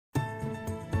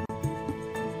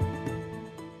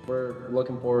we're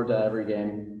looking forward to every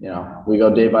game. We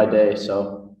go day by day,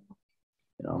 so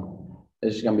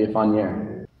it's just gonna be a fun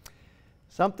year.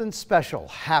 Something special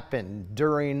happened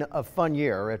during a fun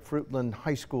year at Fruitland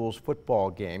High School's football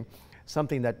game,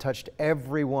 something that touched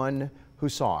everyone who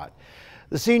saw it.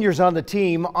 The seniors on the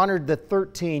team honored the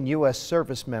 13 U.S.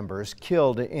 service members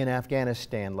killed in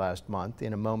Afghanistan last month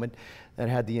in a moment that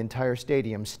had the entire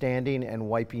stadium standing and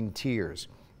wiping tears.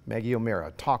 Maggie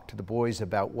O'Meara talked to the boys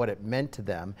about what it meant to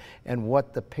them and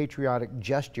what the patriotic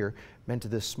gesture meant to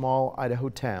this small Idaho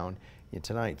town in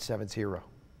tonight's 7's Hero.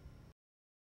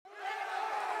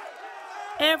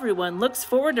 Everyone looks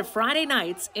forward to Friday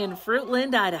nights in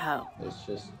Fruitland, Idaho. It's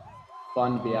just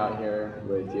fun to be out here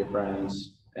with your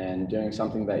friends and doing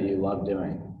something that you love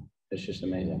doing. It's just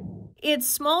amazing. It's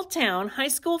small town high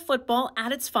school football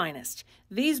at its finest.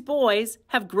 These boys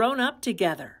have grown up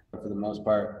together. For the most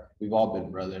part, we've all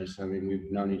been brothers. I mean, we've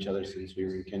known each other since we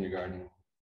were in kindergarten.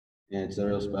 And it's a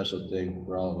real special thing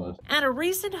for all of us. At a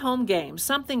recent home game,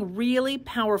 something really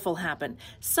powerful happened.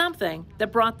 Something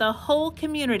that brought the whole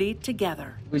community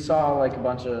together. We saw like a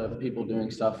bunch of people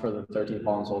doing stuff for the 13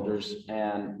 fallen soldiers,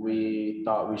 and we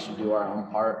thought we should do our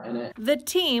own part in it. The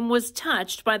team was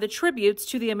touched by the tributes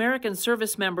to the American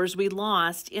service members we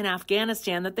lost in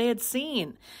Afghanistan that they had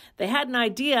seen. They had an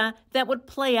idea that would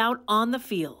play out on the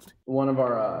field. One of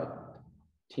our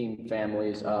team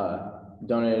families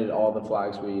donated all the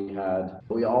flags we had.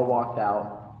 We all walked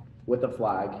out with a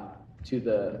flag to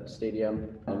the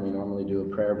stadium, and we normally do a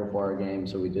prayer before our game,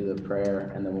 so we did a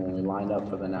prayer, and then when we lined up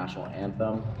for the national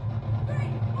anthem, 3,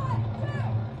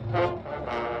 1,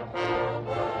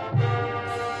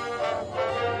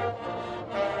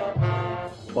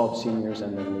 2. 12 seniors,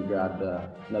 and then we grabbed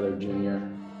another junior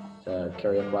to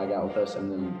carry a flag out with us,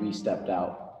 and then we stepped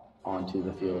out onto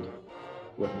the field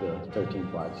with the 13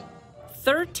 flags.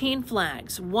 13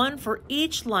 flags, one for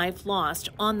each life lost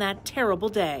on that terrible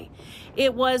day.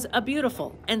 It was a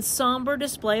beautiful and somber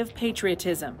display of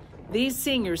patriotism. These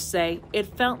seniors say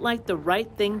it felt like the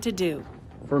right thing to do.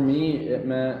 For me, it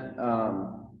meant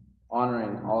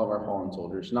honoring all of our fallen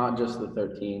soldiers, not just the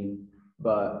 13,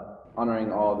 but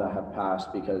honoring all that have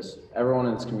passed, because everyone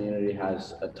in this community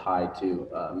has a tie to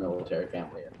a military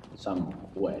family in some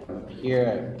way.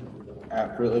 Here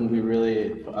at Fruitland, we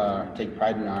really take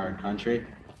pride in our country.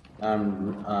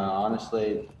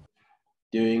 Honestly,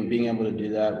 being able to do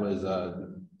that was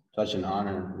such an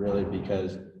honor, really,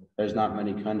 because there's not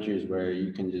many countries where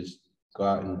you can just go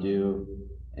out and do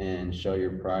and show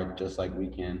your pride just like we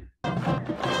can.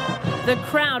 The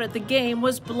crowd at the game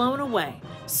was blown away.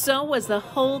 So was the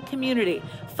whole community.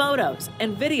 Photos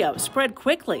and videos spread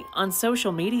quickly on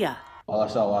social media. Well, I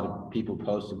saw a lot of people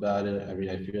post about it. I mean,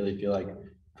 I really feel like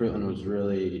Fruitland was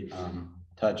really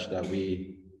touched that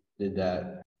we did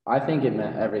that. I think it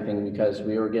meant everything, because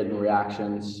we were getting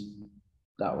reactions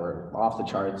that were off the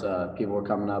charts. People were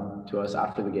coming up to us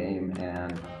after the game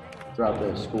and throughout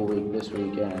the school week this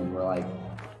weekend, and we're like,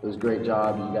 it was a great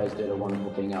job. You guys did a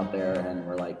wonderful thing out there, and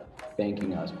we're like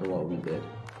thanking us for what we did.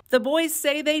 The boys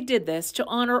say they did this to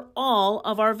honor all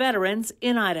of our veterans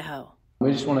in Idaho.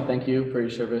 We just want to thank you for your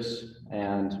service,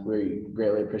 and we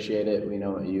greatly appreciate it. We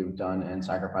know what you've done and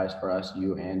sacrificed for us,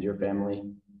 you and your family,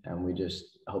 and we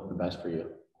just hope the best for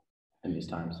you in these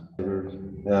times. We're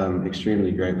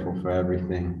extremely grateful for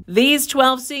everything. These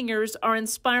 12 seniors are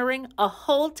inspiring a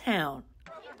whole town.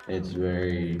 It's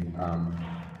very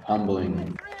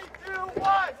humbling. 3, 2,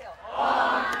 1.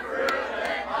 On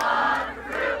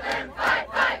Fruitland,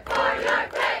 fight for your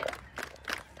faith.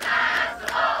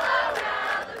 That's all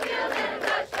around the field in a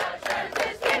touchdown,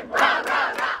 this game, rah,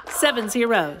 rah, rah. 7's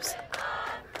Heroes.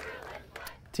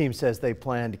 Team says they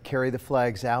plan to carry the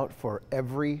flags out for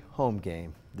every home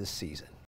game this season.